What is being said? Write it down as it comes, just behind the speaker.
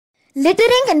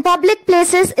Littering in public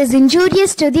places is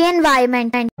injurious to the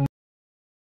environment.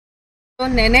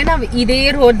 ನೆನೆ ನಾವು ಇದೇ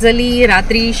ರೋಡ್ಸ್ ಅಲ್ಲಿ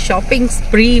ರಾತ್ರಿ ಶಾಪಿಂಗ್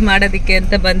ಸ್ಪ್ರೀ ಮಾಡೋದಕ್ಕೆ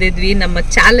ಅಂತ ಬಂದಿದ್ವಿ. ನಮ್ಮ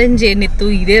ಚಾಲೆಂಜ್ ಏನಿತ್ತು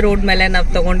ಇದೇ ರೋಡ್ ಮೇಲೆ ನಾವು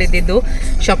ತಗೊಂಡಿದ್ದು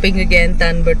ಶಾಪಿಂಗ್ಗೆ ಅಂತ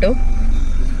ಅಂದ್ಬಿಟ್ಟು.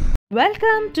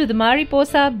 Welcome to the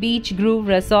Mariposa beach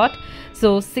groove resort. So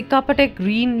ಸಿಕ್ಕಾಪಟ್ಟೆ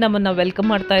ಗ್ರೀನ್ ನಮ್ಮನ್ನ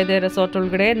ವೆಲ್ಕಮ್ ಮಾಡ್ತಾ ಇದೆ ರೆಸಾರ್ಟ್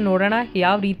ಒಳಗಡೆ. ನೋಡೋಣ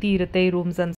ಯಾವ ರೀತಿ ಇರುತ್ತೆ ಈ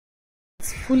ರೂಮ್ಸ್ ಅಂತ.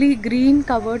 Fully green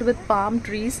covered with palm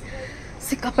trees.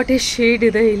 ಸಿಕ್ಕಾಪಟ್ಟೆ ಶೇಡ್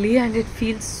ಇದೆ ಇಲ್ಲಿ and it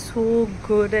feels so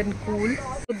good and cool.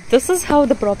 So this is how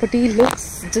the property looks,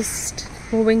 just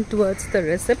moving towards the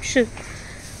reception.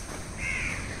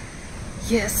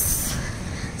 Yes,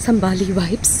 some Bali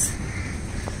vibes.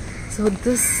 So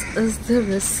this is the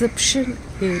reception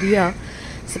area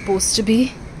supposed to be,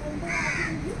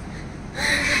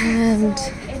 and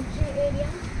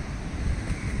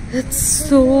it's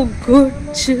so good,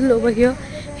 chill over here.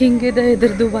 Hingide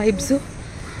idradu vibes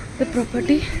the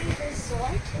property.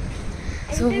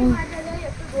 So you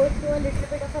have to go through a little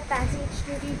bit of a passage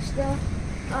to reach the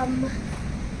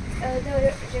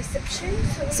reception.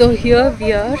 So here we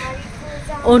are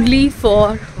only for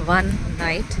one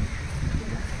night.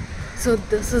 So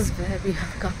this is where we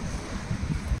have come.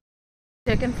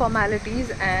 Check-in formalities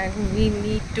and we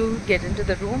need to get into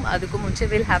the room. Adukku munche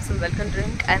we'll have some welcome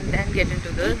drink and then get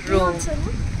into the room.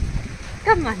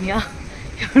 Come on, yeah.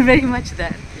 You're very much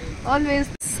there. Always.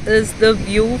 This is the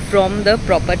view from the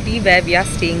property where we are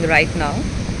staying right now.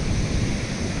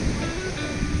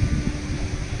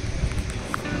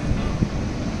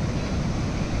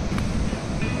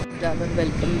 Have a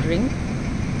welcome drink.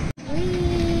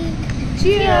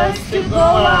 Cheers to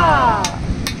Goa!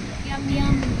 Yum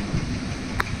yum.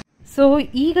 So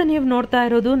ಈಗ ನೀವು ನೋಡ್ತಾ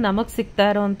ಇರೋದು ನಮಗೆ ಸಿಗ್ತಾ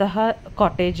ಇರೋಂತಹ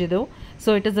cottage ಇದು. So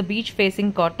it is a beach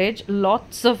facing cottage.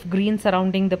 Lots of green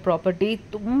surrounding the property.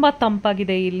 ತುಂಬ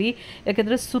ತಂಪಾಗಿದೆ ಇಲ್ಲಿ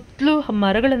ಯಾಕಂದ್ರೆ ಸುತ್ತಲೂ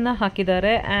ಮರಗಳನ್ನ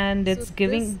ಹಾಕಿದ್ದಾರೆ and it's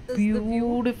giving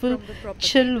beautiful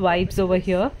chill vibes over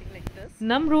here.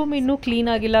 ನಮ್ಮ ರೂಮ್ ಇನ್ನೂ ಕ್ಲೀನ್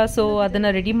ಆಗಿಲ್ಲ, ಸೊ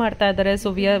ಅದನ್ನ ರೆಡಿ ಮಾಡ್ತಾ ಇದ್ದಾರೆ.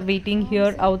 So we are waiting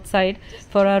here outside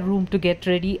for our room to get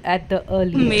ready at the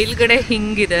early. ಮೇಲ್ಗಡೆ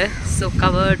ಹಿಂಗಿದೆ, ಸೊ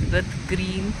ಕವರ್ಡ್ ವಿತ್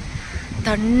ಗ್ರೀನ್.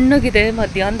 ತಣ್ಣಗಿದೆ.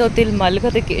 ಮಧ್ಯಾಹ್ನದ ಹೊತ್ತಿಲ್ಲಿ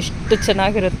ಮಲಗೋದಕ್ಕೆ ಎಷ್ಟು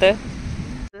ಚೆನ್ನಾಗಿರುತ್ತೆ.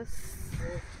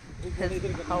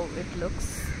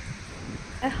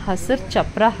 ಹಸಿರು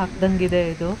ಚಪ್ರ ಹಾಕ್ದಂಗಿದೆ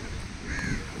ಇದು.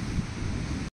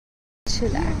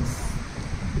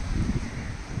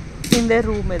 ಹಿಂದೆ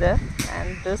ರೂಮ್ ಇದೆ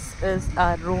and this is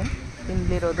R room.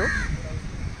 ಹಿಂದಿರೋದು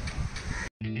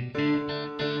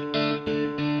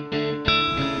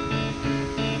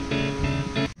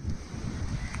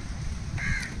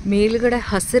ಮೇಲ್ಗಡೆ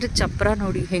ಹಸಿರು ಚಪ್ರ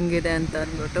ನೋಡಿ ಹೆಂಗಿದೆ ಅಂತ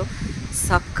ಅಂದ್ಬಿಟ್ಟು.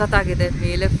 ಸಖತ್ತಾಗಿದೆ.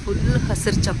 ಮೇಲೆ ಫುಲ್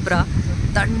ಹಸಿರು ಚಪ್ರ,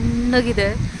 ತಣ್ಣಗಿದೆ.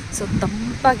 ಸೊ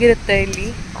ತಂಪಾಗಿರುತ್ತೆ ಇಲ್ಲಿ,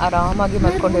 ಆರಾಮಾಗಿ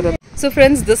ಮಲ್ಕೊಂಡಿರುತ್ತೆ. So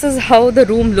friends, this is how the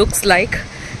room looks like.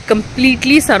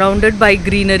 Completely surrounded by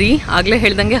greenery. ಆಗಲೇ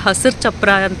ಹೇಳ್ದಂಗೆ ಹಸಿರು ಚಪ್ರ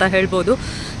ಅಂತ ಹೇಳ್ಬೋದು.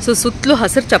 ಸೊ ಸುತ್ತಲೂ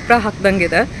ಹಸಿರು ಚಪ್ರ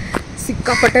ಹಾಕ್ದಂಗಿದೆ.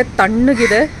 ಸಿಕ್ಕಾಪಟ್ಟೆ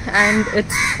ತಣ್ಣಗಿದೆ ಆ್ಯಂಡ್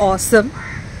ಇಟ್ಸ್ ಆಸಮ್.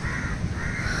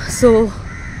 ಸೊ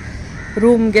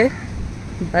ರೂಮ್ಗೆ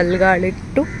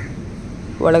ಬಲ್ಗಾಳಿಟ್ಟು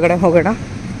ಒಳಗಡೆ ಹೋಗೋಣ.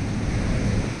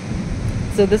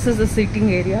 So this is the seating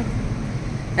area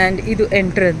and ಇದು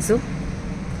entrance.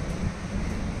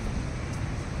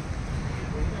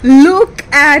 Look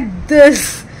at this,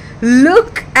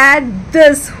 look at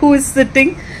this. Who is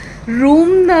sitting?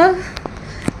 ರೂಮ್ನ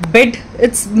bed,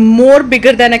 it's more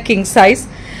bigger than a king size.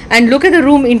 And look at the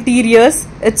room interiors,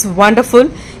 it's wonderful.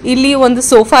 ಇಲ್ಲಿ ಒಂದು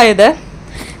sofa ಇದೆ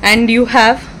and you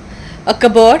have a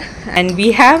cupboard and we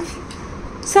have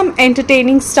some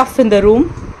entertaining stuff in the room.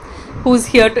 Who's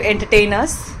here to entertain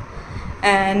us?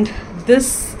 And this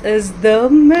is the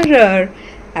mirror.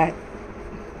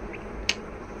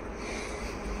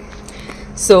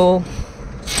 So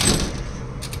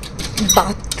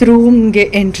bathroom ge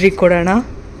entry kodana.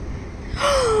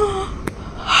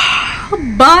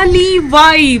 Bali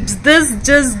vibes. This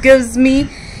just gives me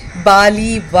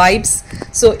Bali vibes.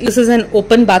 So this is an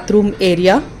open bathroom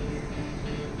area.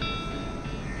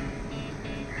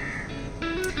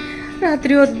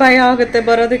 ರಾತ್ರಿ ಹೊತ್ತು ಭಯ ಆಗುತ್ತೆ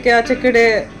ಬರೋದಕ್ಕೆ ಆಚೆ ಕಡೆ.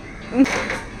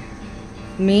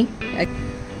 Me.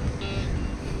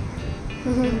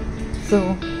 So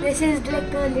This is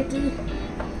like a little.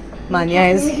 Manya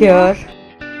is here.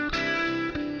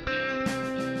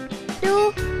 2,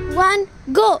 1,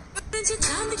 go.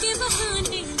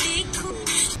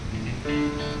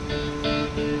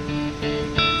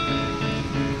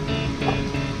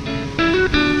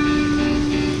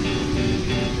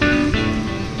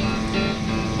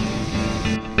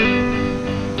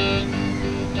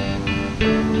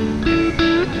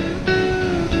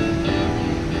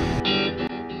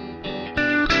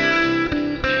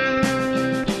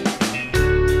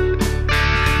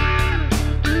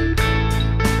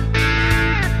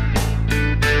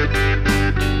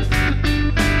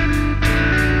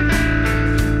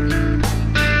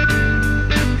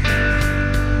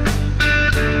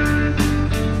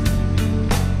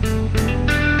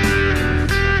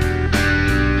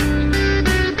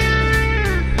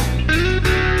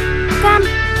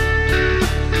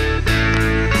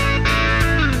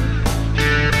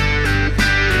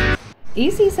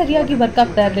 ಸರಿಯಾಗಿ work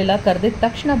ಆಗ್ತಾ ಇರಲಿಲ್ಲ. ಕರೆದಿದ್ದ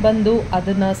ತಕ್ಷಣ ಬಂದು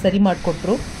ಅದನ್ನು ಸರಿ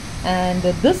ಮಾಡಿಕೊಟ್ರು. And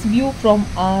this view from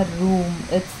R room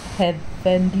it's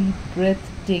heavenly, breath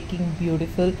taking,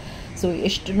 beautiful. So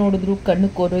ಎಷ್ಟು ನೋಡಿದ್ರೂ ಕಣ್ಣು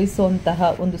ಕೊರೈಸುವಂತಹ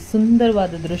ಒಂದು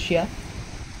ಸುಂದರವಾದ ದೃಶ್ಯ.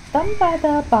 ತಂಪಾದ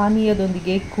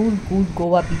ಪಾನೀಯದೊಂದಿಗೆ ಕೂಲ್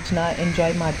ಗೋವಾ ಬೀಚ್ನ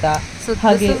ಎಂಜಾಯ್ ಮಾಡ್ತಾ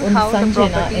ಹಾಗೆ ಒಂದು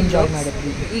ಸಂಜೆನ ಎಂಜಾಯ್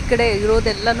ಮಾಡಿದ್ವಿ. ಈ ಕಡೆ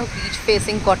ಇರೋದೆಲ್ಲನೂ beach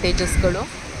facing ಕಾಟೇಜಸ್ಗಳು.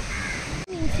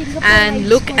 And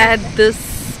look at this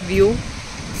view.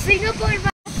 Singapore.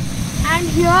 And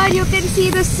here you can see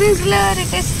the sizzler.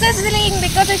 It is sizzling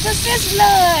because it's a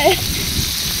sizzler.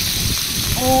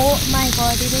 Oh my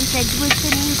god, even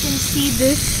Edwardson you can see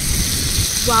this.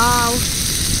 Wow.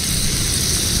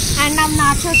 And ನಾವು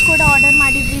nachos ಕೂಡ order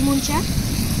ಮಾಡಿದ್ವಿ ಮುಂಚೆ.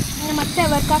 ಮತ್ತೆ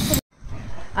work ಆಗ್ತದೆ.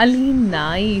 ಅಲ್ಲಿ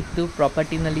ನಾಯಿ ಇತ್ತು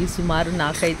ಪ್ರಾಪರ್ಟಿನಲ್ಲಿ. ಸುಮಾರು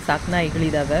 4-5 ಸಾಕು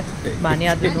ನಾಯಿಗಳಿದ್ದಾವೆ. ಮನೆ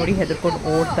ಆದರೂ ನೋಡಿ ಹೆದರ್ಕೊಂಡು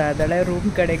ಓಡ್ತಾ ಇದ್ದಾಳೆ ರೂಮ್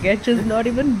ಕಡೆಗೆ. She is not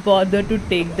even bother to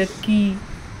take the key.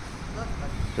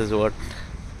 This is what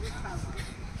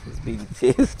has been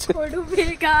chased. ಕೊಡು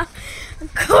ಬೇಗ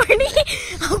ಕೊಡಿ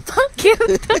ಅಪ್ಪ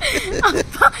ಕೇಳ್ತಾ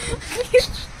ಅಪ್ಪ.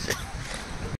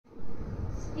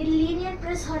 ಇಲ್ಲಿ ಲೀನಿಯರ್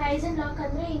ಪ್ಲಸ್ ಹೊರೈಸನ್ ಲಾಕ್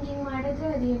ಅಂದ್ರೆ ಹಿಂಗೆ ಮಾಡಿದ್ರೆ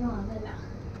ಅದೇನೂ ಆಗಲ್ಲ.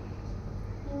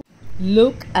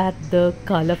 Look at the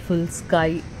colourful sky.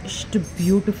 ಎಷ್ಟು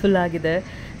ಬ್ಯೂಟಿಫುಲ್ ಆಗಿದೆ.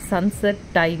 ಸನ್ಸೆಟ್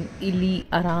ಟೈಮ್ ಇಲ್ಲಿ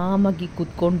ಆರಾಮಾಗಿ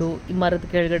ಕೂತ್ಕೊಂಡು ಈ ಮರದ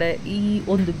ಕೆಳಗಡೆ ಈ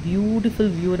ಒಂದು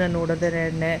ಬ್ಯೂಟಿಫುಲ್ ವ್ಯೂನ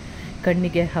ನೋಡೋದೇ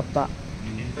ಕಣ್ಣಿಗೆ ಹಬ್ಬ.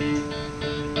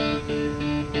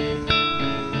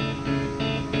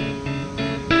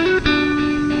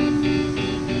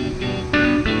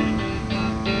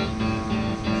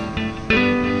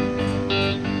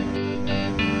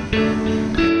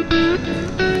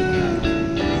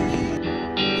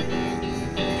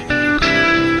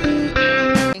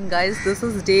 Guys, this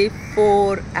is day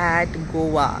 4 at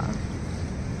Goa.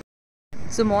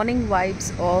 So morning vibes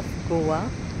of Goa.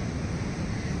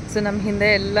 So ನಮ್ಮ ಹಿಂದೆ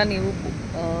ಎಲ್ಲ ನೀವು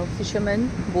ಫಿಶರ್ಮೆನ್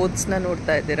ಬೋಟ್ಸ್ನ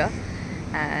ನೋಡ್ತಾ ಇದ್ದೀರಾ.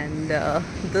 And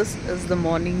this is the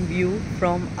morning view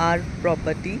from R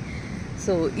property.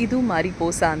 So ಇದು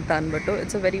ಮಾರಿಪೋಸಾ ಅಂತ ಅಂದ್ಬಿಟ್ಟು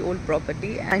it's a very old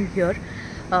property. And here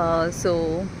so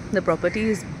the property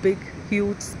is big,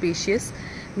 huge, spacious,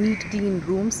 neat, clean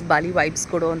rooms, Bali vibes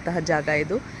ಕೊಡುವಂತಹ ಜಾಗ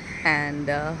ಇದು. And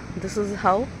this is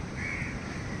how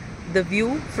the view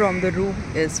from the room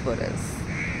is for us.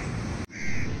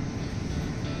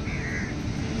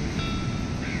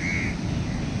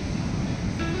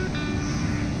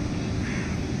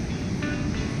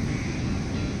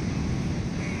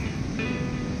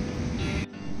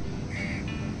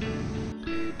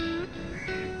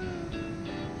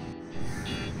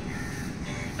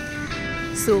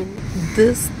 So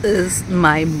this is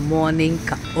my morning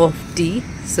cup of tea.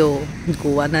 So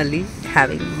Goa nalli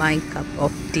having my cup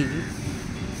of tea.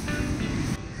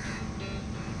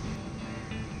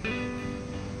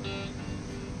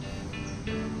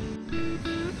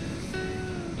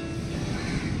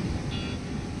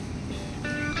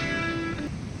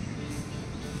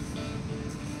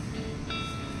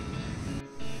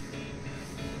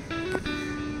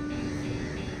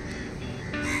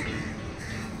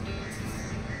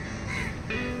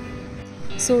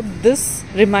 So this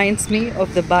reminds me of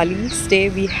the Bali stay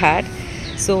we had.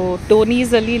 So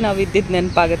ಟೋನೀಸಲ್ಲಿ ನಾವು ಇದ್ದಿದ್ದು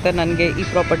ನೆನಪಾಗುತ್ತೆ ನನಗೆ ಈ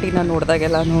ಪ್ರಾಪರ್ಟಿನ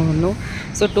ನೋಡಿದಾಗೆಲ್ಲನೂ.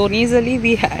 So ಟೋನೀಸಲ್ಲಿ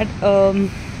we had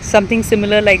something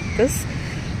similar like this.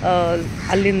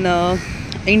 ಅಲ್ಲಿನ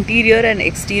interior and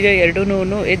exterior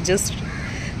ಎರಡೂ it just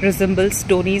resembles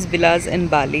ಟೋನೀಸ್ Vilas in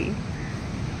Bali.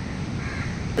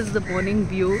 Is the morning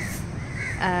view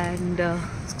and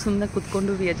ಸುಮ್ಮನೆ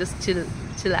ಕೂತ್ಕೊಂಡು we are just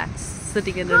ಚಿಲ್ಯಾಕ್ಸ್,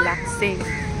 sitting and relaxing.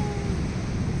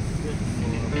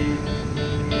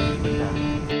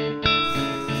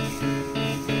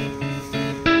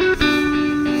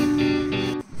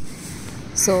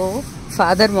 So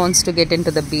father wants to get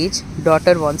into the beach,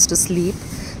 daughter wants to sleep.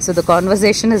 So the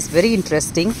conversation is very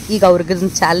interesting. ಈಗ ಅವ್ರಿಗೆ ಒಂದು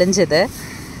challenge ಇದೆ.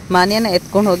 ಮಾನ್ಯನ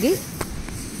ಎತ್ಕೊಂಡು ಹೋಗಿ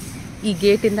ಈ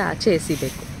ಗೇಟಿಂದ ಆಚೆ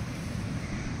ಎಸಿಬೇಕು.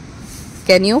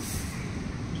 Can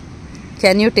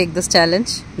you take this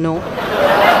challenge? No.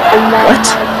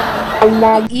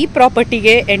 ಈ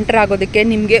ಪ್ರಾಪರ್ಟಿಗೆ enter ಆಗೋದಕ್ಕೆ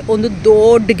ನಿಮಗೆ ಒಂದು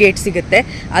ದೊಡ್ಡ ಗೇಟ್ ಸಿಗುತ್ತೆ.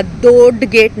 ಆ ದೊಡ್ಡ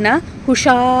ಗೇಟ್ನ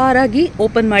ಹುಷಾರಾಗಿ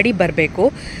ಓಪನ್ ಮಾಡಿ ಬರಬೇಕು.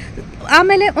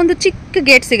 ಆಮೇಲೆ ಒಂದು ಚಿಕ್ಕ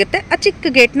ಗೇಟ್ ಸಿಗುತ್ತೆ, ಆ ಚಿಕ್ಕ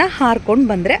ಗೇಟ್ನ ಹಾರ್ಕೊಂಡು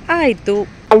ಬಂದರೆ ಆಯಿತು.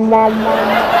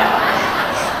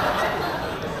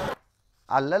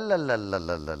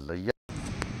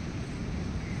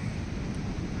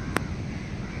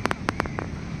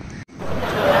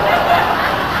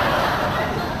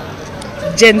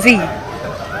 Gen Z.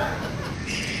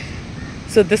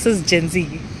 So this is Gen Z.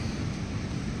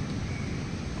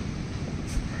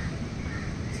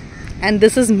 And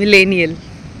this is millennial.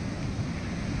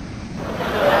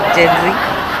 Gen Z,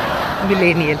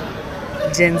 millennial.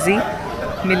 Gen Z,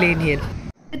 millennial.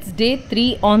 It's day 3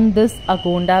 on this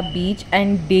ಅಗೋಂಡಾ beach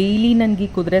and daily ನನಗೆ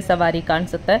ಕುದುರೆ ಸವಾರಿ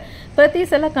ಕಾಣಿಸುತ್ತೆ. ಪ್ರತಿ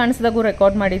ಸಲ ಕಾಣಿಸಿದಾಗೂ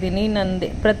ರೆಕಾರ್ಡ್ ಮಾಡಿದ್ದೀನಿ. ನಂದು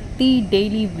ಪ್ರತಿ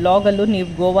ಡೈಲಿ ವ್ಲಾಗಲ್ಲೂ ನೀವು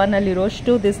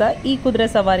ಗೋವಾನಲ್ಲಿರೋಷ್ಟು ದಿವಸ ಈ ಕುದುರೆ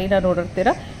ಸವಾರಿನ ನೋಡಿರ್ತೀರ.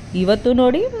 ಇವತ್ತು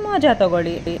ನೋಡಿ ಮಜಾ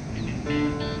ತಗೊಳ್ಳಿ.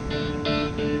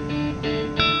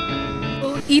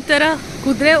 ಈ ಥರ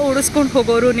ಕುದುರೆ ಓಡಿಸ್ಕೊಂಡು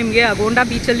ಹೋಗೋರು ನಿಮಗೆ ಅಗೋಂಡಾ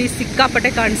ಬೀಚಲ್ಲಿ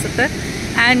ಸಿಕ್ಕಾಪಟ್ಟೆ ಕಾಣಿಸುತ್ತೆ.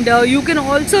 And you can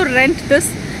also rent this.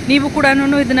 ನೀವು ಕೂಡ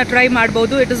ಇದನ್ನು ಟ್ರೈ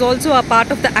ಮಾಡ್ಬೋದು. It is also a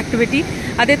part of the activity.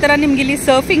 ಅದೇ ಥರ ನಿಮ್ಗೆ ಇಲ್ಲಿ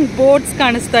ಸರ್ಫಿಂಗ್ ಬೋರ್ಡ್ಸ್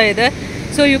ಕಾಣಿಸ್ತಾ ಇದೆ.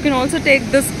 So you can also take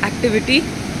this activity.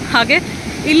 ಹಾಗೆ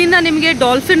ಇಲ್ಲಿಂದ ನಿಮಗೆ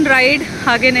ಡಾಲ್ಫಿನ್ ರೈಡ್,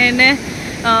 ಹಾಗೆಯೇ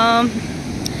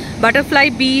ಬಟರ್ಫ್ಲೈ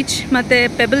ಬೀಚ್ ಮತ್ತು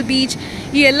ಪೆಬಲ್ ಬೀಚ್,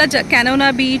 ಈ ಎಲ್ಲ ಕ್ಯಾನೋನಾ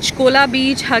ಬೀಚ್, ಕೋಲಾ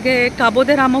ಬೀಚ್, ಹಾಗೆ ಕಾಬೋ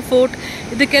ದೆ ರಾಮೋ ಫೋರ್ಟ್,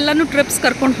 ಇದಕ್ಕೆಲ್ಲನೂ ಟ್ರಿಪ್ಸ್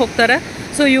ಕರ್ಕೊಂಡು ಹೋಗ್ತಾರೆ.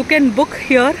 So you can book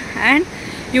here and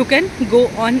you can go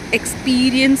on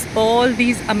experience all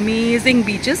these amazing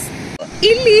beaches.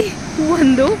 ಇಲ್ಲಿ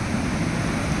ಒಂದು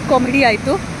ಕಾಮಿಡಿ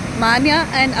ಆಯಿತು. Manya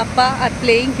and Appa are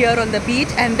playing here on the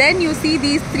beach, and then you see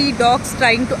these 3 dogs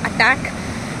trying to attack.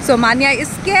 So Manya is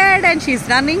scared and she's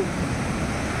running.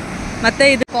 Matte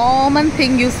idu common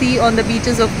thing you see on the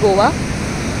beaches of Goa.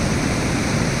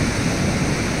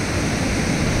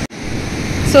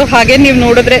 So hage ನೀವು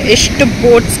ನೋಡಿದ್ರೆ ಎಷ್ಟು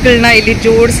boats ಗಳನ್ನ ಇಲ್ಲಿ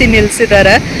ಜೋಡಿಸಿ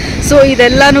ನಿಲ್ಲಿಸಿದ್ದಾರೆ. So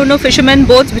ಇದೆಲ್ಲನೂ fishermen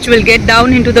boats which will get down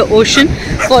into the ocean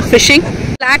for fishing.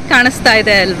 Flag ಕಾಣಿಸ್ತಾ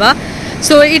ಇದೆ ಅಲ್ವಾ?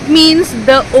 So it means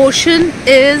the ocean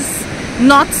is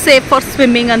not safe for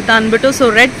swimming ಅಂತ ಅಂದ್ಬಿಟ್ಟು. ಸೊ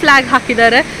ರೆಡ್ ಫ್ಲಾಗ್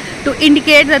ಹಾಕಿದ್ದಾರೆ to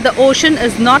indicate that the ocean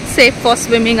is not safe for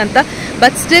swimming ಅಂತ.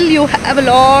 But still you have a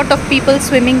lot of people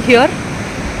swimming here,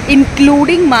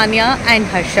 including Manya and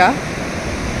ಹರ್ಷ.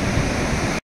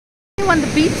 ಒಂದು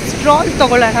beach Stroll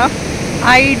ತಗೊಳ್ಳೋಣ.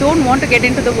 I don't want to get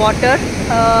in to the water.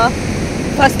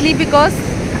 Firstly because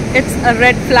it's a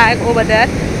red flag over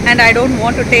there and I don't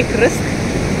want to take risk.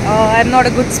 I'm not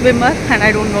a good swimmer and I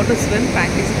don't know to swim,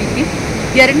 frankly speaking.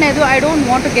 Yernedu, I don't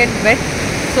want to get wet,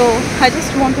 so I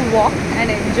just want to walk and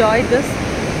enjoy this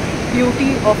beauty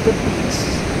of the beach.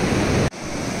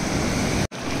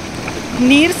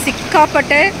 Neer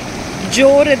sikkapate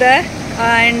jor ide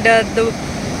and the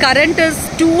current is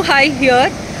too high here,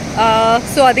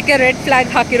 so adike red flag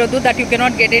hakirodu that you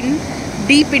cannot get in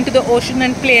deep into the ocean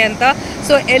and play anta.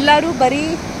 So ellaru bari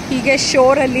hige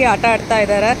shore alli ಆಟ ಆಡ್ತಾ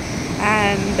ಇದ್ದಾರೆ.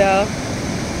 And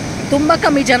ತುಂಬ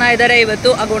ಕಮ್ಮಿ ಜನ ಇದ್ದಾರೆ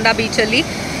ಇವತ್ತು ಅಗೋಂಡಾ ಬೀಚಲ್ಲಿ.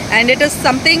 And it is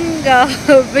something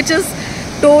which is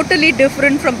totally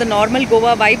different from the normal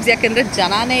Goa vibes. ಯಾಕೆಂದರೆ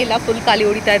ಜನನೇ ಇಲ್ಲ, ಫುಲ್ ಖಾಲಿ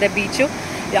ಹೊಡಿತಾ ಇದೆ ಬೀಚು.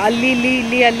 ಅಲ್ಲಿ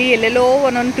ಎಲ್ಲೆಲ್ಲೋ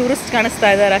ಒಂದೊಂದು ಟೂರಿಸ್ಟ್ ಕಾಣಿಸ್ತಾ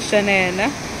ಇದ್ದಾರೆ ಅಷ್ಟೇ.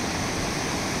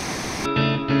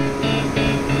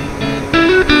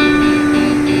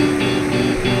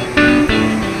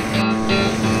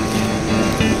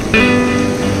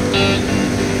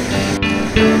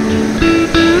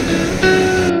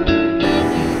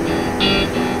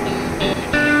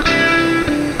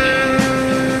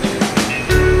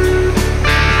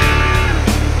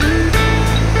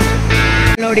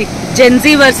 ನೋಡಿ,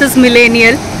 ಜೆನ್ಜಿ ವರ್ಸಸ್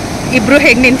ಮಿಲೇನಿಯಲ್ ಇಬ್ರು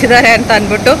ಹೆಂಗೆ ನಿಂತಿದ್ದಾರೆ ಅಂತ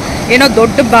ಅಂದ್ಬಿಟ್ಟು, ಏನೋ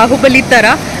ದೊಡ್ಡ ಬಾಹುಬಲಿ ಥರ.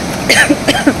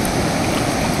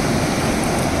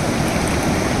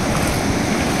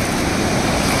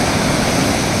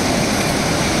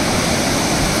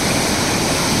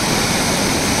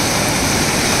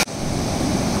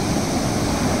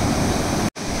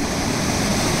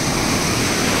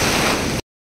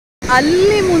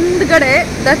 ಅಲ್ಲಿ ಮುಂದ್ಗಡೆ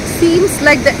that seems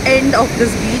like the end of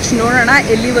this beach. ನೋಡೋಣ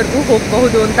ಎಲ್ಲಿವರೆಗೂ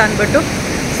ಹೋಗಬಹುದು ಅಂತ ಅಂದ್ಬಿಟ್ಟು.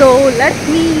 So let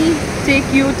me take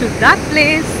you to that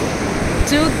place.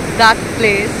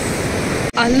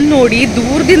 ಅಲ್ಲಿ ನೋಡಿ,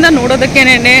 ದೂರದಿಂದ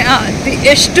ನೋಡೋದಕ್ಕೇನೆ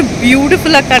ಎಷ್ಟು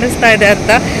ಬ್ಯೂಟಿಫುಲ್ ಆಗಿ ಕಾಣಿಸ್ತಾ ಇದೆ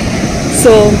ಅಂತ.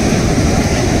 So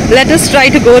let us try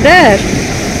to go there.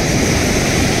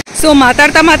 So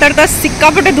ಮಾತಾಡ್ತಾ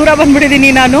ಸಿಕ್ಕಾಪಟ್ಟೆ ದೂರ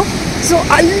ಬಂದ್ಬಿಟ್ಟಿದ್ದೀನಿ ನಾನು. ಸೊ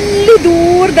ಅಲ್ಲಿ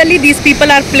ದೂರದಲ್ಲಿ these people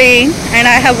are playing and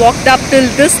I have walked up till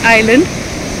this island.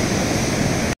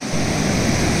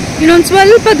 ಇನ್ನೊಂದು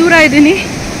ಸ್ವಲ್ಪ ದೂರ ಇದ್ದೀನಿ,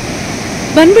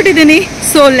 ಬಂದ್ಬಿಟ್ಟಿದ್ದೀನಿ.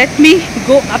 So let me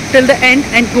go up till the end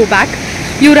and go back.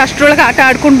 ಇವ್ರು ಅಷ್ಟರೊಳಗೆ ಆಟ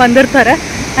ಆಡ್ಕೊಂಡು ಬಂದಿರ್ತಾರೆ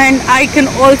and I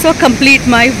can also complete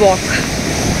my walk.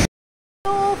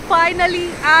 So finally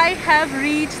I have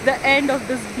reach the end of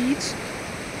this beach.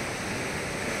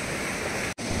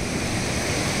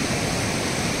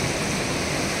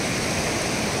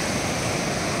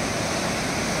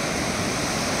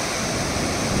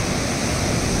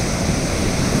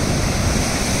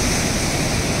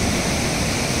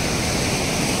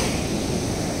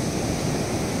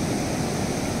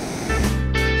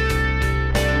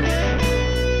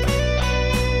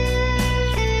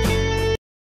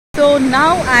 So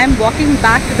now I am walking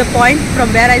back to the point from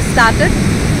where I started.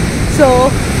 So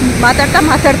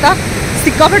ಮಾತಾಡ್ತಾ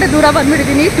ಸಿಕ್ಕಾಪಟ್ಟೆ ದೂರ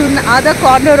ಬಂದ್ಬಿಟ್ಟಿದ್ದೀನಿ to other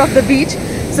corner of the beach.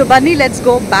 So ಬನ್ನಿ, let's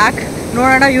go back.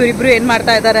 ನೋಡೋಣ ಇವರಿಬ್ರು ಏನು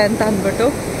ಮಾಡ್ತಾ ಇದ್ದಾರೆ ಅಂತ ಅಂದ್ಬಿಟ್ಟು.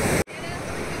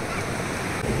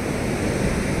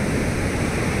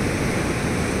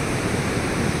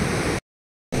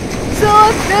 So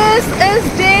this is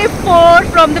day 4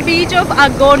 from the beach of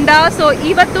Agonda. So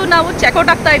ಇವತ್ತು ನಾವು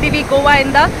ಚೆಕ್ಔಟ್ ಆಗ್ತಾ ಇದ್ದೀವಿ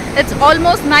ಗೋವಾಯಿಂದ. It's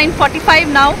almost 9:45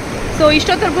 now. So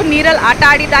ಇಷ್ಟೊತ್ತರೆಗೂ ನೀರಲ್ಲಿ ಆಟ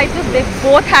ಆಡಿದಾಯ್ತು. They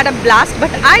both had a blast,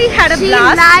 but I had a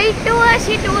blast. She lied to us.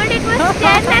 She told it was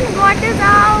 10 and got us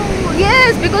out.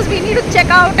 Yes, because we need to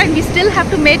check out and we still have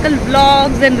to make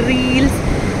vlogs and reels.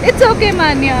 It's okay,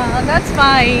 Manya. That's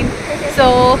fine. So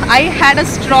I had a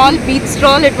stroll, beach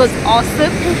stroll. It was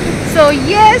awesome. So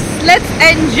yes, let's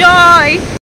enjoy.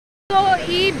 So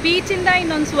ಈ ಬೀಚಿಂದ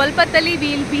ಇನ್ನೊಂದು ಸ್ವಲ್ಪದಲ್ಲಿ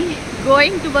we'll be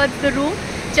going towards the room.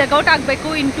 Checkout ಆಗಬೇಕು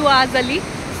in 2 hours ಅಲ್ಲಿ.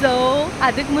 So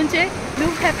ಅದಕ್ಕೆ ಮುಂಚೆ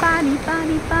blue hai pani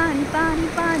pani pani pani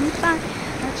pani pani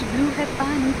much blue hai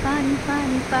pani pani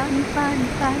pani pani pani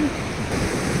pani.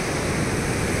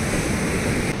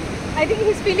 I think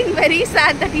he's feeling very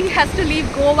sad that he has to leave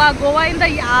Goa. Goa ಇಂದ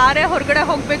ಯಾರೇ ಹೊರಗಡೆ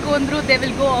ಹೋಗಬೇಕು ಅಂದ್ರು they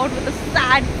will go out with a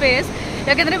sad face.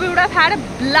 ಯಾಕಂದರೆ we would have had a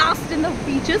blast in the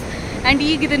beaches and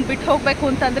ಈಗ ಇದನ್ನು ಬಿಟ್ಟು ಹೋಗಬೇಕು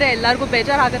ಅಂತಂದರೆ ಎಲ್ಲರಿಗೂ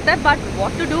ಬೇಜಾರಾಗುತ್ತೆ. But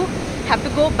what to do, have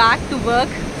to go back to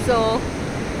work. So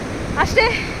ಅಷ್ಟೇ.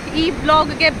 ಈ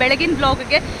ಬ್ಲಾಗ್ಗೆ, ಬೆಳಗಿನ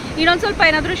ಬ್ಲಾಗ್ಗೆ ಇನ್ನೊಂದು ಸ್ವಲ್ಪ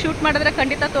ಏನಾದರೂ ಶೂಟ್ ಮಾಡಿದ್ರೆ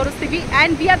ಖಂಡಿತ ತೋರಿಸ್ತೀವಿ.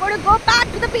 And we are going to go back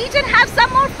to the beach and have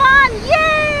some more fun. ಯೇ!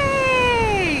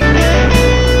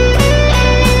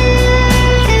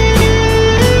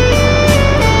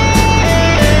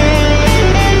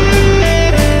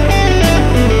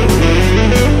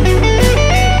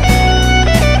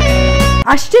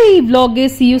 ಅಷ್ಟೇ ಈ ವ್ಲಾಗ್ಗೆ.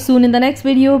 C you soon in the next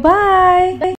video. Bye.